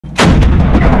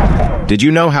Did you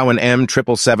know how an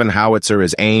M-777 howitzer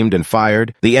is aimed and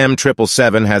fired? The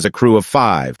M-777 has a crew of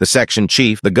 5, the section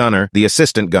chief, the gunner, the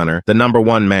assistant gunner, the number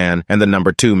 1 man, and the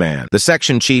number 2 man. The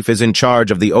section chief is in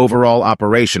charge of the overall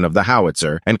operation of the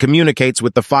howitzer and communicates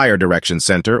with the Fire Direction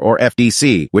Center, or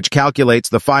FDC, which calculates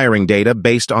the firing data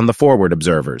based on the forward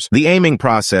observers. The aiming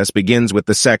process begins with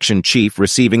the section chief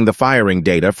receiving the firing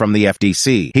data from the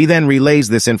FDC. He then relays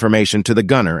this information to the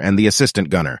gunner and the assistant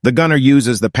gunner. The gunner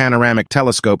uses the panoramic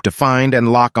telescope to find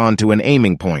and lock onto an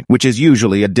aiming point, which is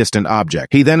usually a distant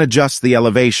object. He then adjusts the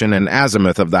elevation and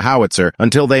azimuth of the howitzer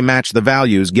until they match the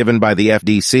values given by the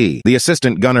FDC. The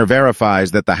assistant gunner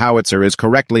verifies that the howitzer is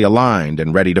correctly aligned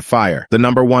and ready to fire. The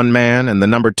number 1 man and the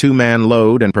number 2 man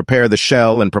load and prepare the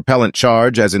shell and propellant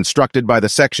charge as instructed by the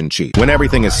section chief. When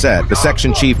everything is set, the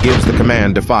section chief gives the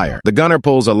command to fire. The gunner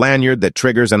pulls a lanyard that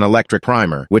triggers an electric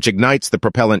primer, which ignites the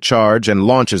propellant charge and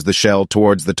launches the shell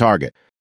towards the target.